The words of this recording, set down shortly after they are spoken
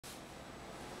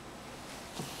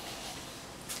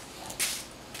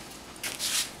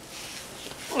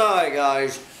Hi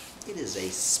guys, it is a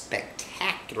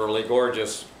spectacularly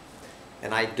gorgeous,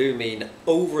 and I do mean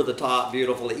over-the-top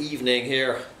beautiful evening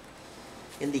here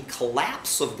in the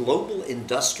collapse of global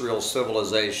industrial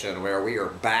civilization, where we are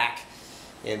back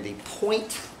in the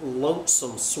Point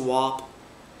Lonesome Swamp,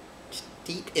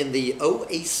 deep in the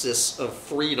oasis of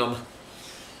freedom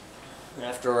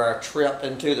after our trip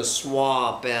into the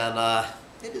swamp. And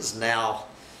it is now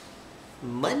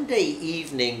Monday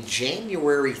evening,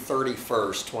 January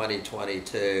 31st,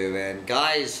 2022, and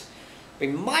guys, we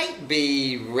might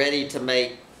be ready to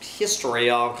make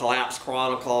history on Collapse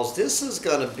Chronicles. This is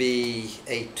going to be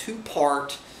a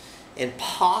two-part and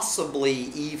possibly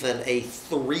even a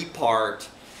three-part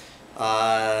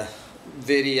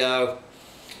video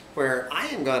where I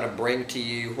am going to bring to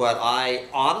you what I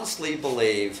honestly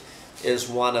believe is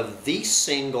one of the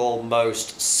single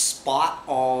most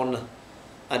spot-on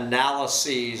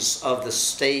analyses of the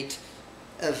state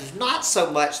of not so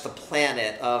much the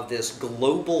planet, of this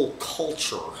global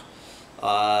culture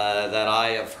that I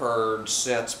have heard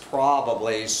since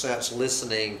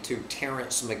listening to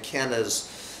Terence McKenna's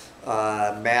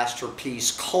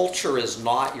masterpiece, Culture Is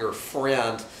Not Your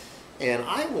Friend. And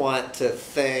I want to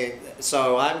think,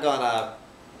 so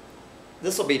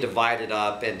this will be divided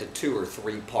up into 2 or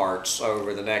 3 parts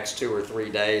over the next 2 or 3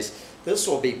 days. This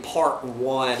will be part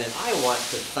 1, and I want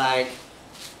to thank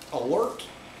alert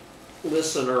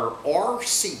listener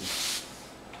RC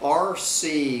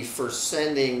for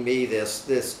sending me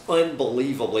this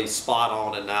unbelievably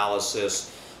spot-on analysis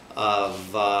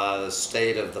of the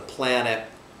state of the planet.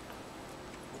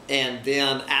 And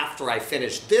then after I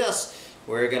finish this,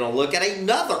 we're going to look at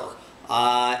another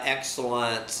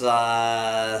excellent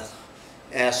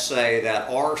essay that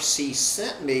RC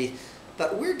sent me.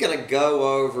 But we're going to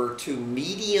go over to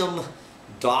medium.com,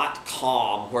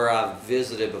 where I've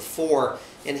visited before,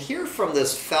 and hear from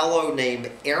this fellow named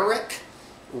Erik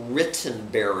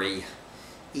Rittenberry,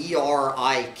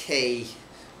 E-R-I-K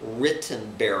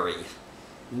Rittenberry.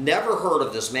 Never heard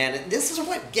of this man. And this is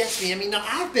what gets me. I mean,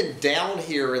 I've been down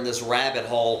here in this rabbit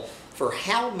hole for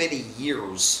how many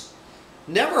years?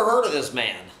 Never heard of this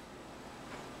man.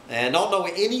 And don't know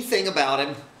anything about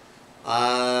him.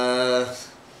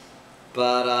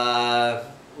 But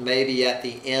maybe at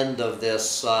the end of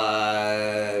this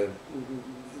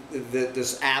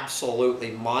this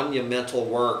absolutely monumental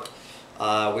work,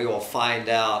 we will find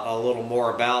out a little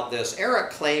more about this.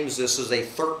 Erik claims this is a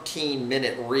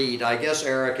 13-minute read. I guess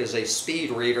Erik is a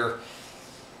speed reader,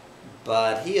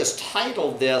 but he has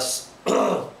titled this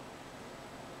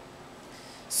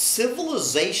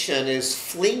 "Civilization is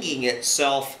Flinging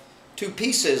Itself to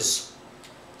Pieces.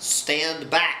 Stand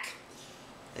back."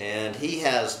 And he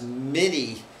has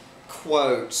many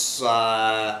quotes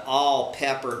all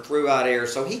peppered throughout here.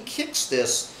 So he kicks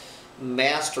this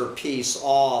masterpiece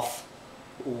off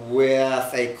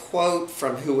with a quote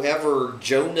from whoever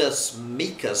Jonas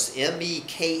Mekas,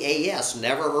 M-E-K-A-S.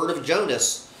 Never heard of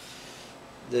Jonas.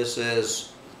 This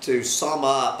is, to sum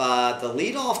up, the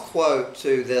leadoff quote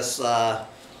to this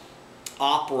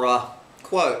opera,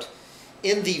 quote,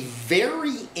 "In the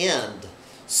very end,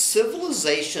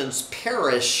 civilizations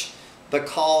perish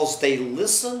because they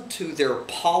listen to their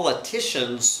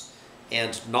politicians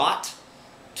and not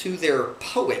to their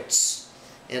poets."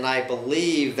 And I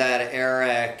believe that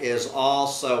Erik is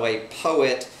also a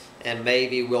poet, and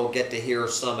maybe we'll get to hear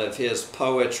some of his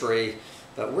poetry,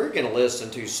 but we're going to listen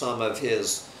to some of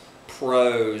his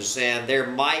prose, and there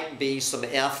might be some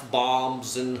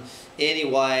F-bombs. And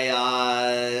anyway,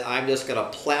 I'm just going to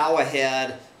plow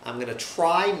ahead. I'm going to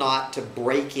try not to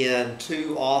break in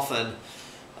too often.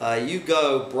 You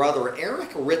go, brother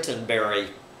Erik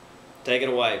Rittenberry. Take it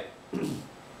away.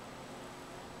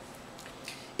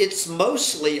 "It's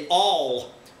mostly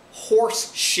all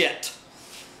horse shit.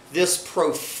 This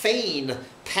profane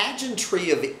pageantry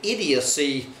of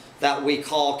idiocy that we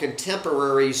call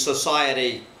contemporary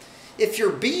society. If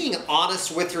you're being honest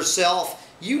with yourself,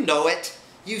 you know it.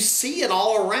 You see it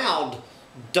all around.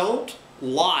 Don't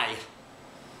lie.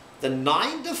 The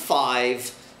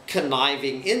 9-to-5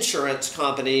 conniving insurance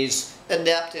companies,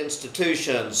 inept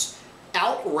institutions,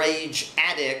 outrage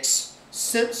addicts,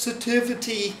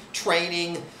 sensitivity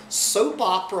training, soap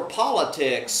opera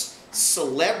politics,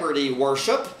 celebrity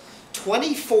worship,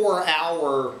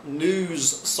 24-hour news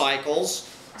cycles,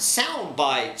 sound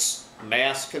bites,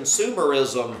 mass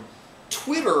consumerism,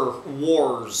 Twitter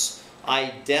wars,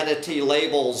 identity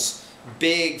labels,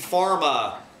 big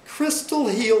pharma, crystal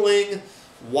healing,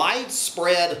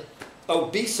 widespread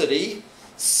obesity,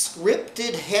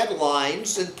 scripted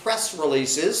headlines and press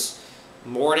releases,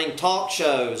 morning talk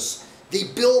shows, the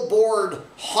Billboard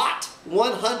Hot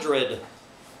 100,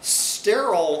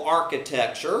 sterile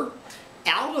architecture,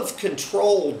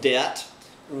 out-of-control debt,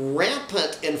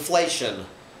 rampant inflation,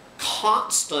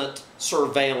 constant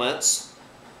surveillance,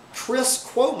 Chris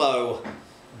Cuomo,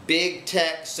 big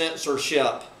tech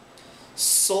censorship,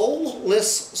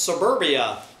 soulless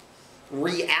suburbia,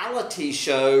 reality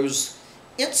shows,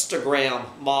 Instagram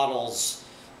models,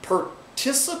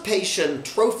 participation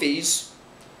trophies,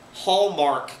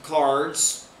 Hallmark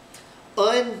cards,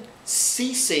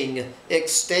 unceasing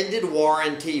extended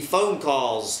warranty phone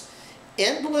calls,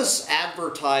 endless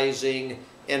advertising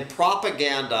and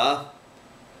propaganda,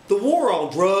 the war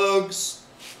on drugs,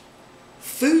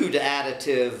 food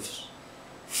additives,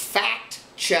 fact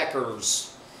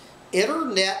checkers,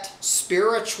 internet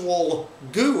spiritual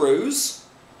gurus,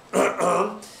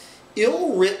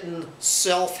 ill-written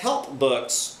self-help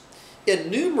books,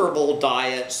 innumerable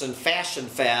diets and fashion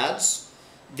fads,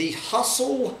 the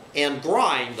hustle and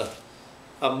grind,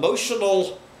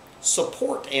 emotional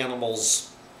support animals,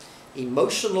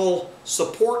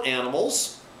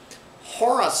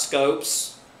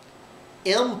 horoscopes,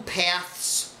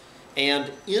 empaths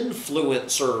and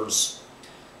influencers,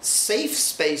 safe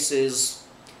spaces,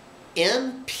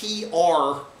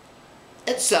 NPR,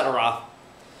 etc.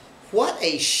 What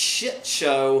a shit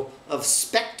show of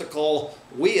spectacle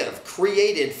we have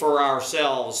created for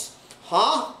ourselves,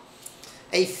 huh?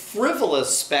 A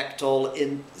frivolous spectacle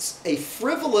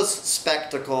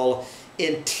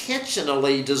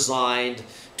intentionally designed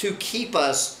to keep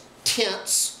us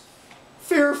tense,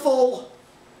 fearful,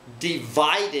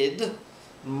 divided,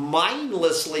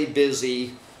 mindlessly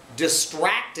busy,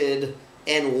 distracted,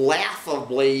 and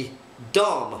laughably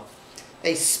dumb.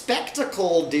 A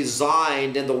spectacle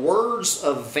designed, in the words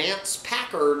of Vance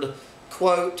Packard,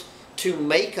 quote, to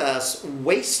make us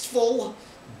wasteful,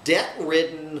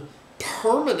 debt-ridden,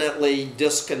 permanently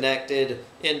disconnected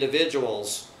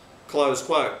individuals, close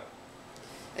quote.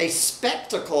 A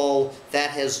spectacle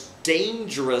that has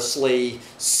dangerously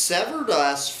severed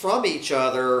us from each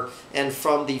other and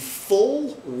from the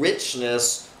full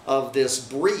richness of this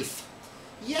brief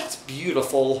yet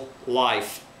beautiful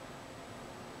life.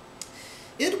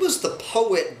 It was the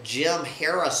poet Jim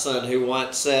Harrison who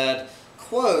once said,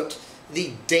 quote,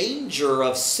 "The danger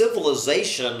of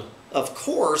civilization, of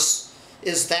course,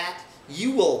 is that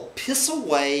you will piss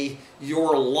away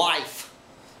your life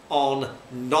on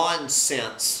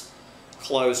nonsense,"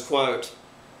 close quote.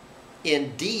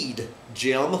 Indeed,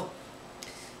 Jim.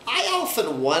 I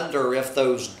often wonder if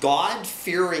those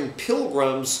God-fearing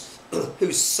pilgrims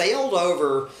who sailed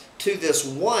over to this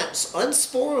once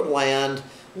unspoiled land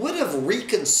would have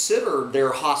reconsidered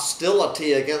their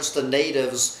hostility against the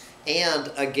natives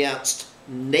and against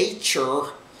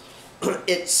nature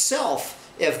itself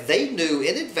if they knew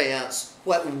in advance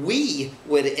what we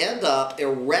would end up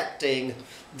erecting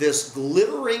this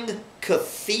glittering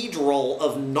cathedral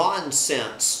of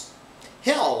nonsense.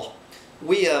 Hell,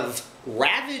 we have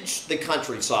ravaged the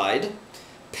countryside,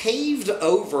 paved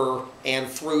over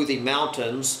and through the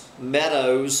mountains,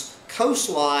 meadows,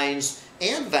 coastlines,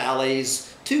 and valleys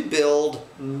to build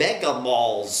mega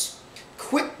malls,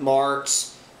 quick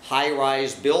marts,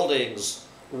 high-rise buildings,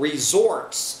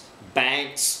 resorts,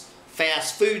 banks,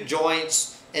 fast food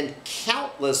joints, and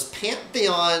countless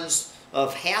pantheons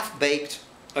of half-baked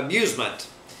amusement.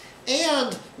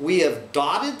 And we have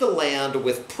dotted the land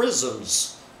with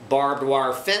prisons, barbed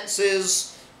wire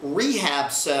fences,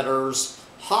 rehab centers,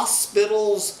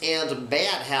 hospitals, and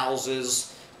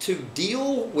madhouses to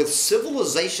deal with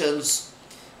civilization's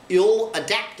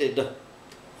ill-adapted.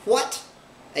 What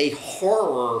a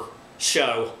horror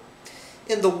show.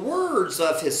 In the words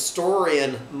of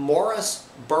historian Morris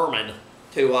Berman,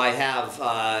 who I have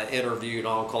interviewed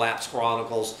on Collapse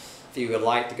Chronicles, if you would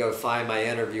like to go find my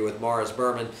interview with Morris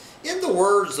Berman, in the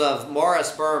words of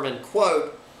Morris Berman,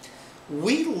 quote,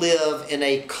 "We live in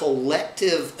a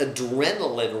collective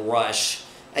adrenaline rush,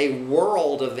 a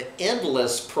world of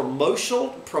endless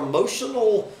promotional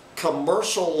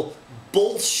commercial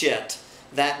bullshit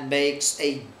that makes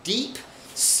a deep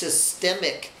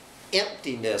systemic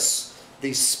emptiness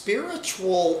the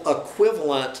spiritual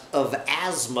equivalent of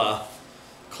asthma,"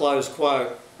 close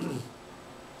quote.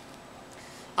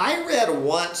 I read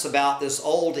once about this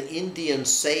old Indian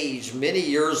sage many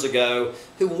years ago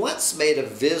who once made a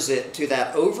visit to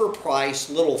that overpriced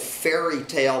little fairy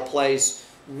tale place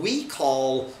we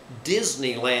call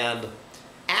Disneyland.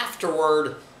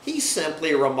 Afterward, he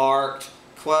simply remarked,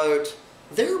 quote,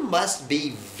 "There must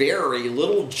be very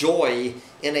little joy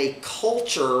in a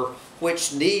culture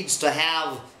which needs to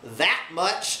have that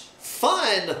much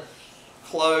fun,"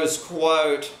 close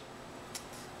quote.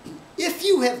 If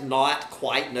you have not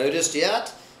quite noticed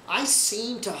yet, I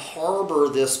seem to harbor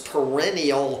this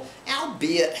perennial,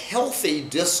 albeit healthy,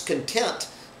 discontent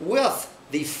with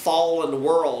the fallen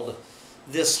world,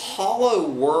 this hollow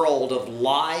world of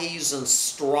lies and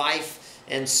strife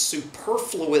and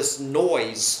superfluous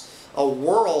noise, a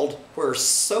world where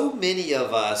so many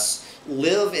of us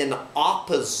live in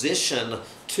opposition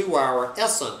to our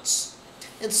essence.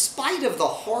 In spite of the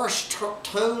harsh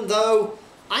tone, though,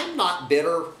 I'm not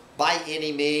bitter by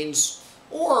any means,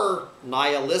 or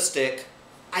nihilistic,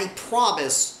 I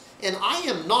promise, and I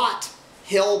am not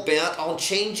hell-bent on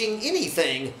changing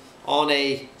anything on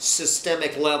a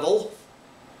systemic level.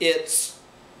 It's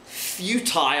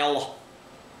futile.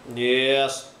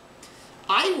 Yes.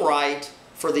 I write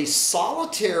for the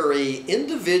solitary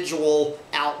individual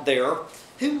out there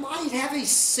who might have a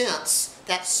sense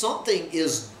that something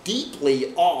is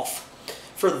deeply off.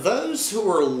 For those who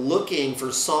are looking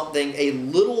for something a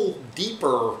little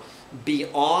deeper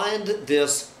beyond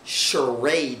this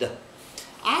charade,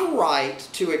 I write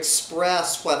to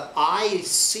express what I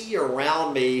see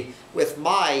around me with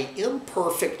my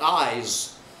imperfect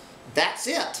eyes. That's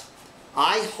it.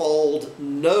 I hold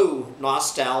no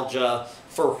nostalgia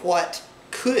for what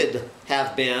could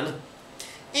have been.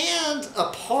 And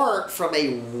apart from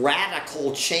a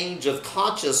radical change of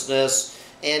consciousness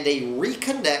and a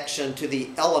reconnection to the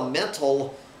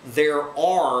elemental, there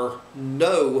are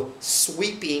no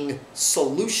sweeping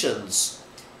solutions.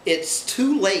 It's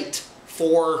too late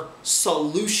for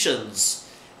solutions.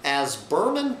 As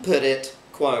Berman put it,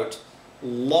 quote,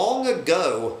 "Long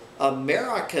ago,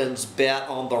 Americans bet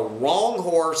on the wrong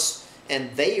horse,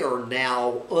 and they are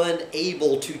now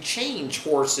unable to change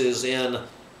horses in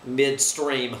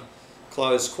midstream,"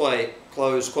 close quote,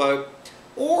 close quote.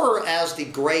 Or as the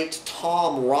great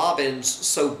Tom Robbins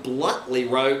so bluntly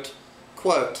wrote,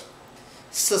 quote,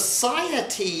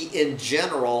 "Society in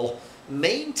general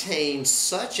maintains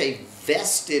such a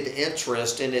vested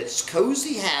interest in its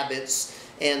cozy habits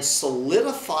and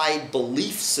solidified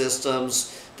belief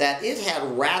systems that it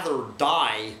had rather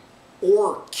die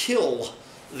or kill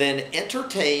than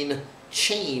entertain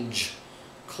change,"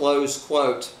 close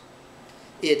quote.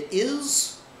 It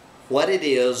is what it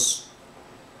is,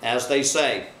 as they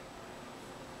say.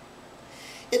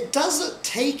 It doesn't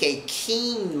take a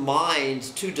keen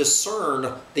mind to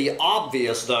discern the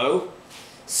obvious, though.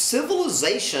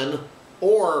 Civilization,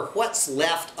 or what's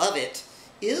left of it,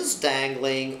 is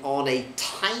dangling on a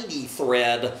tiny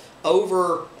thread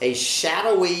over a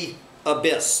shadowy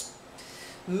abyss.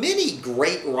 Many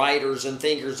great writers and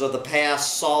thinkers of the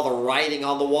past saw the writing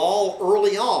on the wall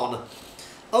early on.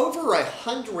 Over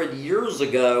 100 years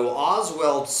ago,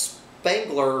 Oswald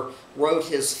Spengler wrote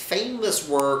his famous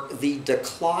work, The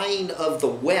Decline of the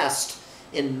West,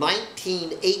 in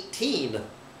 1918.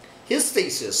 His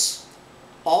thesis,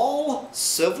 "All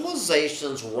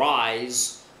civilizations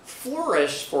rise,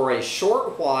 flourish for a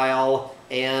short while,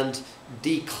 and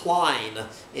decline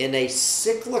in a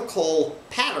cyclical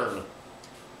pattern."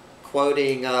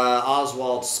 Quoting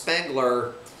Oswald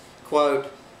Spengler, quote,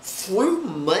 "Through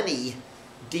money,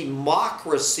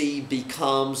 democracy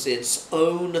becomes its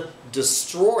own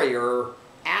destroyer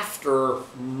after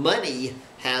money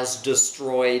has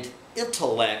destroyed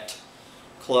intellect,"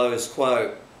 close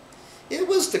quote. It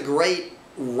was the great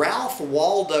Ralph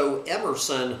Waldo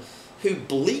Emerson who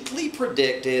bleakly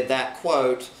predicted that,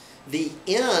 quote, "The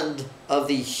end of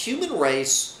the human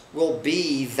race will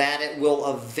be that it will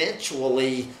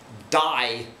eventually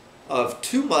die of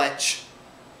too much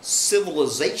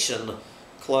civilization,"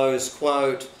 close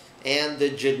quote. And the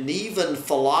Genevan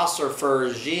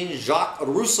philosopher Jean-Jacques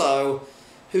Rousseau,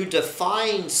 who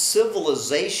defined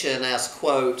civilization as,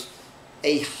 quote,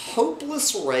 "a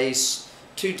hopeless race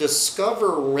to discover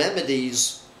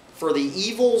remedies for the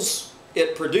evils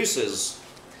it produces."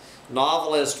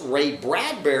 Novelist Ray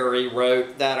Bradbury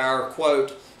wrote that our,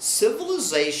 quote,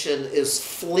 "civilization is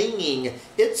flinging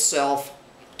itself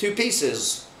to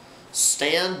pieces.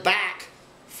 Stand back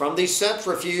from the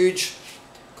centrifuge,"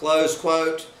 close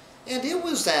quote. And it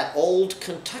was that old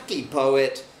Kentucky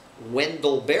poet,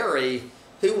 Wendell Berry,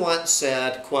 who once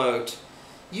said, quote,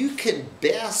 "You can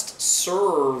best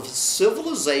serve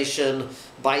civilization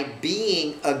by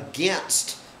being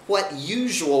against what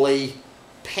usually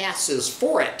passes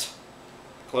for it,"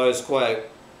 close quote.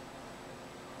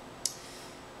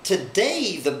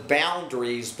 Today, the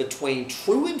boundaries between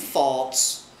true and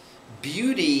false,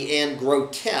 beauty and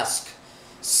grotesque,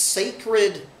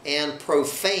 sacred and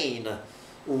profane,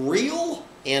 real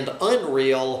and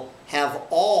unreal have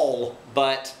all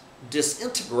but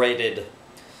disintegrated.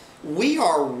 We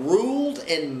are ruled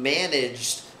and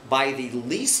managed by the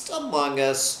least among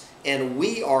us and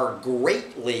we are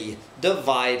greatly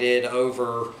divided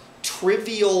over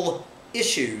trivial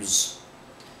issues.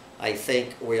 I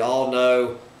think we all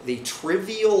know the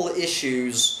trivial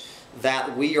issues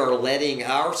that we are letting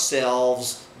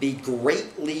ourselves be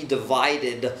greatly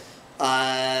divided,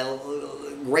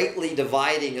 greatly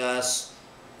dividing us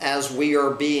as we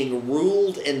are being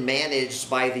ruled and managed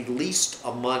by the least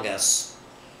among us.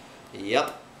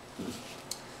 Yep.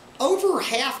 Over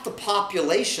half the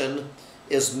population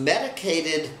is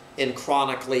medicated and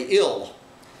chronically ill.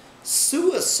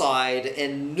 Suicide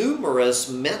and numerous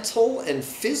mental and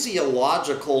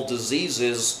physiological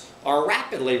diseases are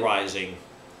rapidly rising.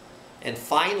 And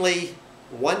finally,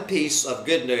 one piece of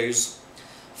good news: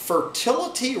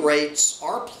 fertility rates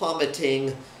are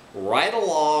plummeting right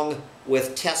along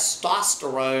with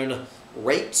testosterone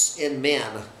rates in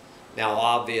men. Now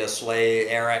obviously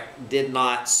Erik did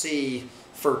not see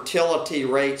fertility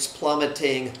rates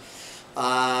plummeting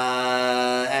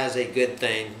as a good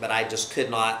thing, but I just could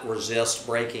not resist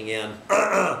breaking in.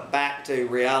 Back to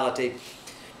reality.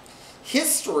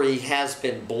 History has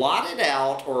been blotted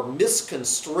out or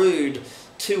misconstrued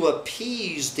to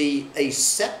appease the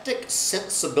aseptic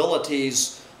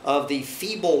sensibilities of the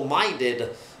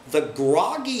feeble-minded. The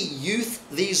groggy youth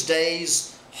these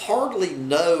days hardly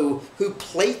know who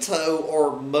Plato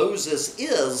or Moses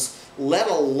is, let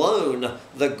alone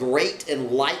the great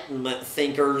Enlightenment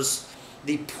thinkers.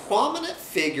 The prominent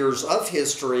figures of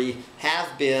history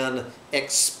have been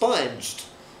expunged,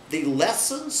 the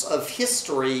lessons of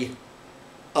history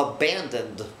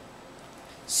abandoned.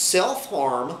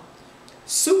 Self-harm,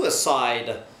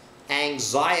 suicide,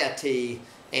 anxiety,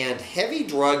 and heavy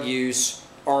drug use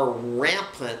are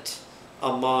rampant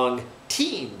among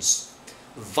teens.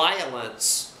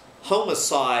 Violence,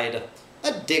 homicide,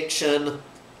 addiction,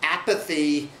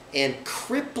 apathy, and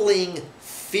crippling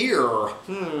fear.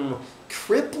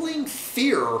 Crippling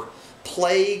fear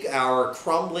plague our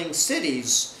crumbling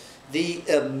cities. The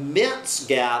immense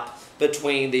gap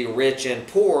between the rich and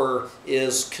poor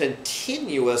is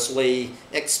continuously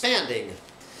expanding.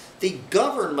 The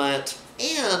government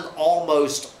and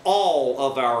almost all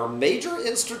of our major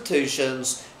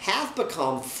institutions have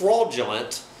become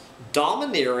fraudulent,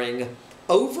 domineering,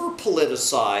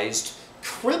 over-politicized,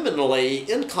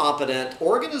 criminally incompetent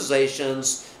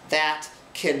organizations that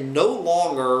can no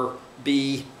longer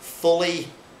be fully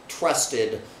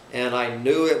trusted. And I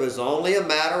knew it was only a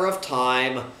matter of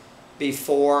time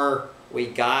before we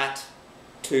got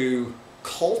to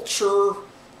culture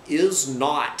is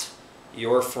not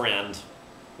your friend.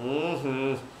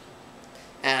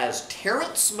 As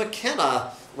Terence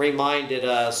McKenna reminded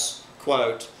us,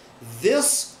 quote,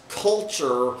 "This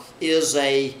culture is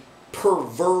a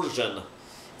perversion.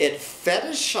 It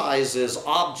fetishizes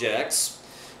objects,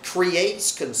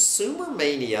 creates consumer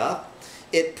mania,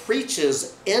 it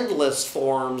preaches endless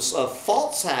forms of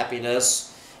false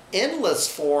happiness, endless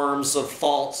forms of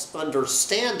false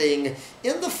understanding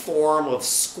in the form of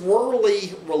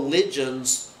squirrely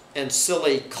religions and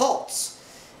silly cults.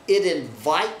 It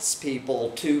invites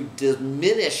people to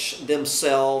diminish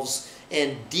themselves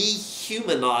and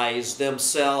dehumanize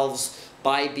themselves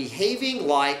by behaving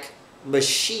like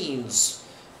machines."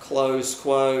 Close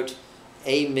quote.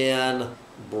 Amen,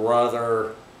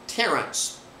 Brother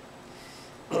Terence.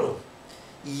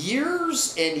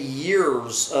 Years and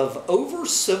years of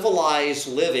over-civilized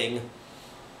living,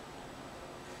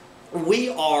 we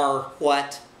are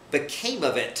what became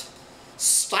of it.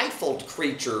 Stifled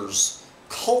creatures,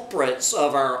 culprits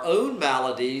of our own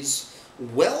maladies,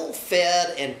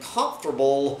 well-fed and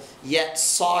comfortable, yet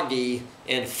soggy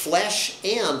in flesh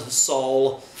and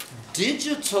soul,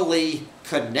 digitally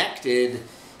connected,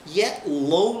 yet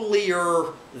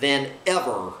lonelier than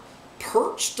ever,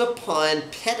 perched upon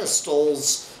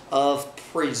pedestals of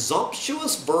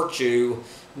presumptuous virtue,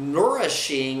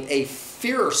 nourishing a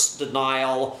fierce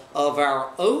denial of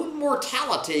our own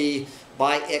mortality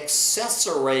by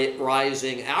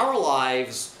accessorizing our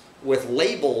lives with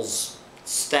labels,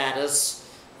 status,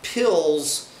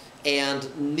 pills, and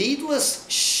needless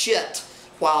shit,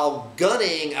 while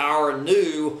gunning our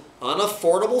new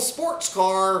unaffordable sports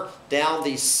car down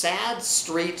the sad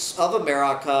streets of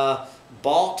America,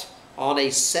 bought on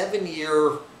a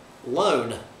 7-year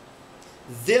loan.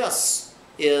 This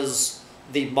is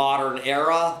the modern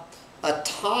era, a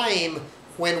time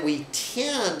when we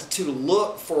tend to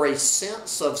look for a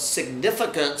sense of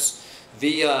significance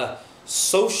via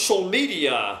social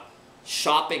media,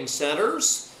 shopping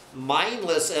centers,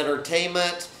 mindless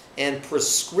entertainment, and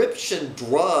prescription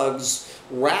drugs,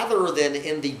 rather than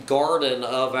in the garden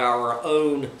of our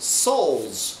own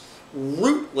souls,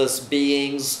 rootless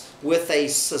beings with a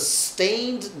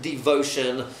sustained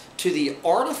devotion to the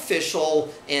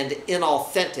artificial and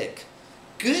inauthentic.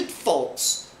 Good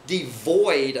folks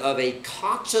devoid of a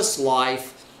conscious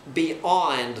life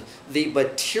beyond the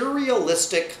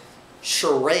materialistic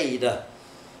charade.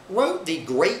 Wrote the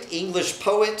great English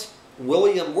poet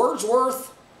William Wordsworth,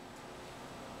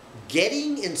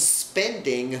 "Getting and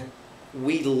spending,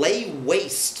 we lay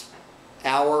waste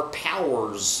our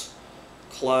powers."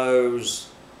 Close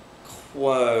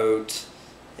quote.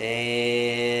 And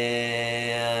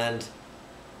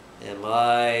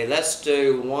let's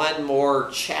do one more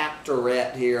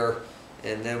chapterette here,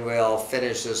 and then we'll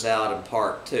finish this out in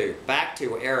part 2. Back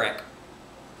to Erik.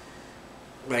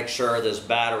 Make sure this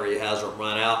battery hasn't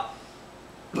run out.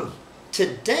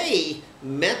 Today,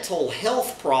 mental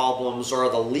health problems are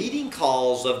the leading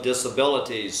cause of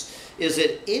disabilities. Is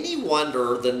it any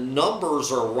wonder the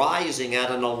numbers are rising at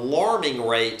an alarming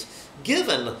rate,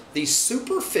 given the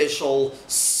superficial,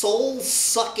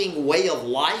 soul-sucking way of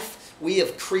life we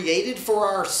have created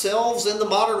for ourselves in the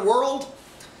modern world?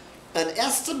 An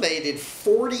estimated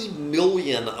 40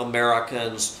 million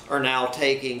Americans are now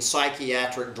taking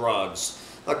psychiatric drugs.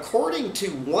 According to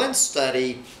one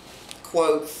study,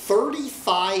 quote,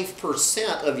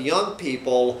 35% of young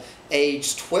people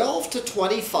aged 12 to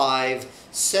 25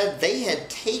 said they had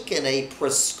taken a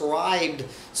prescribed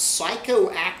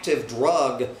psychoactive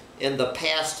drug in the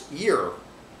past year.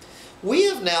 We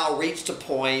have now reached a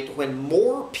point when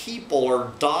more people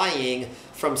are dying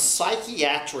from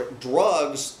psychiatric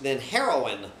drugs than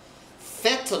heroin.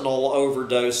 Fentanyl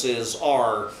overdoses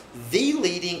are the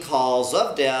leading cause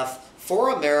of death for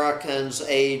Americans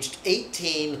aged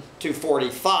 18 to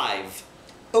 45.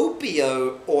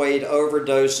 Opioid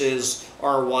overdoses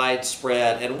are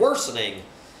widespread and worsening.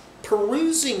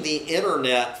 Perusing the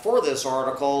internet for this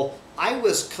article, I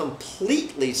was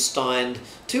completely stunned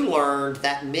to learn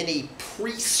that many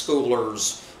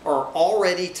preschoolers are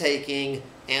already taking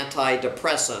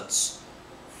antidepressants.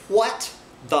 What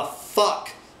the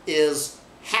fuck is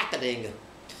happening?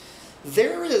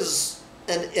 There is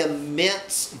an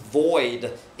immense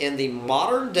void in the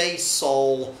modern day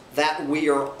soul that we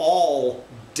are all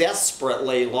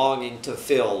desperately longing to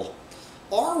fill.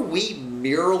 Are we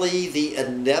merely the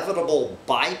inevitable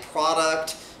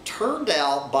byproduct turned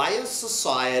out by a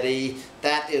society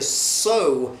that is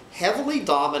so heavily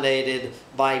dominated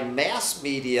by mass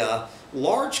media,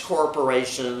 large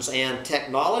corporations, and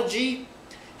technology?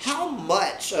 How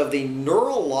much of the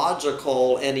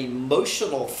neurological and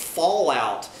emotional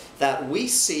fallout that we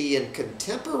see in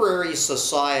contemporary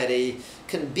society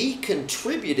can be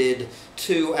contributed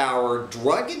to our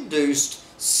drug-induced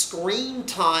screen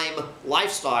time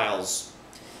lifestyles?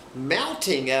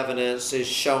 Mounting evidence is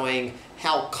showing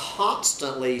how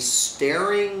constantly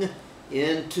staring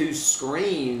into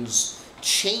screens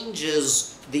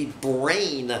changes the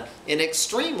brain in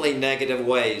extremely negative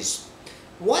ways.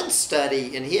 One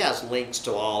study, and he has links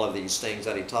to all of these things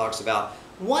that he talks about,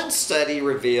 one study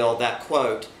revealed that,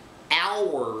 quote,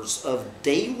 hours of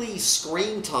daily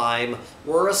screen time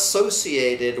were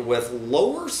associated with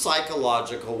lower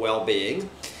psychological well-being,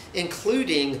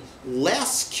 including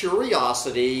less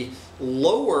curiosity,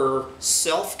 lower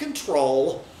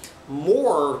self-control,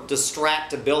 more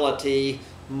distractibility,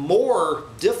 more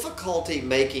difficulty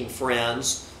making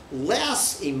friends,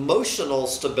 less emotional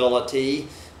stability,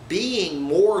 being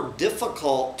more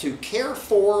difficult to care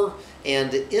for,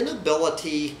 and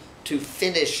inability to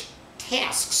finish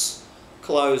tasks.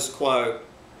 Close quote.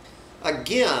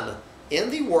 Again,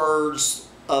 in the words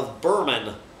of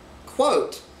Berman,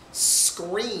 quote,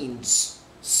 screens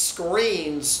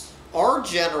are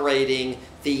generating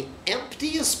the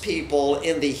emptiest people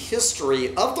in the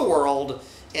history of the world,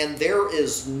 and there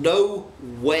is no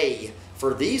way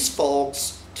for these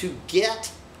folks to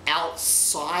get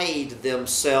outside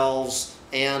themselves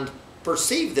and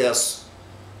perceive this.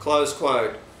 Close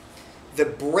quote. The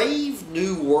brave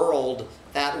new world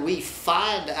that we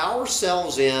find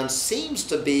ourselves in seems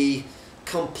to be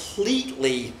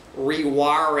completely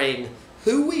rewiring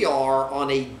who we are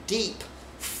on a deep,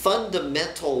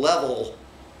 fundamental level,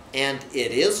 and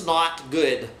it is not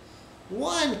good.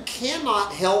 One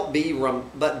cannot help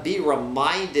but be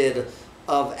reminded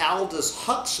of Aldous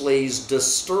Huxley's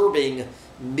disturbing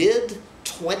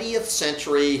mid-20th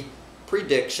century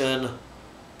prediction,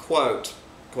 quote,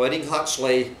 quoting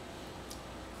Huxley,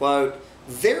 quote,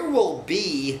 there will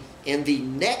be in the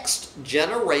next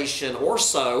generation or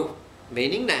so,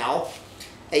 meaning now,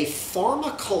 a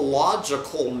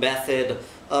pharmacological method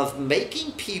of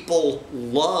making people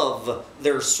love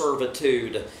their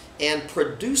servitude and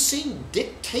producing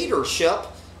dictatorship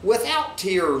without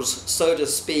tears, so to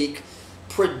speak,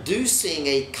 producing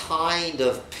a kind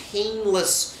of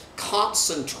painless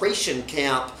concentration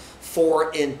camp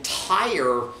for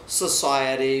entire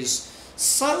societies,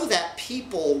 so that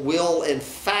people will in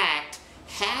fact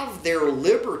have their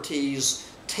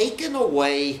liberties taken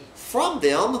away from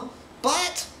them,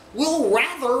 but will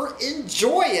rather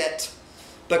enjoy it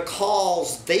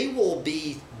because they will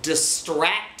be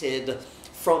distracted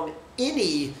from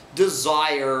any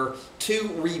desire to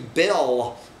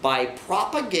rebel by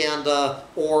propaganda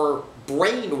or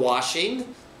brainwashing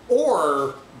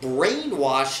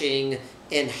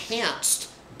enhanced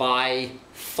by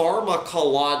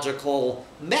pharmacological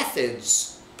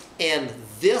methods. And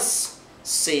this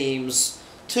seems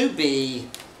to be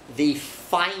the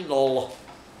final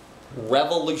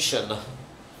revolution.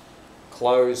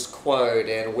 Close quote.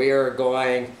 And we're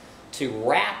going to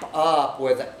wrap up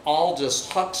with Aldous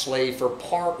Huxley for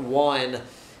part 1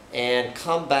 and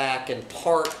come back in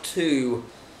part 2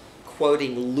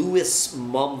 quoting Lewis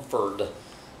Mumford.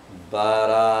 But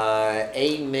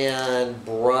amen,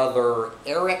 brother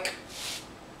Erik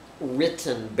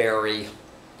Rittenberry.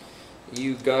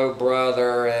 You go,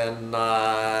 brother, and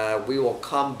we will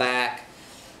come back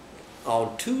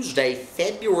on Tuesday,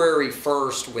 February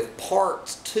 1st with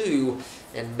part 2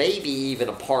 and maybe even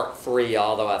a part 3,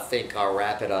 although I think I'll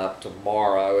wrap it up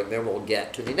tomorrow, and then we'll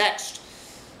get to the next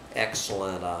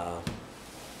excellent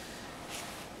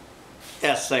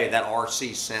essay that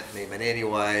RC sent me. But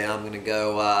anyway, I'm going to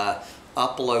go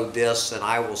upload this, and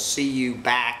I will see you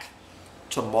back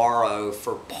tomorrow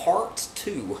for part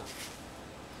 2.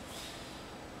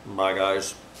 Bye,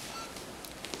 guys.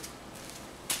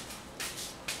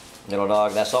 Little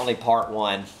dog, that's only part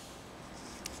 1.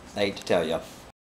 I hate to tell you.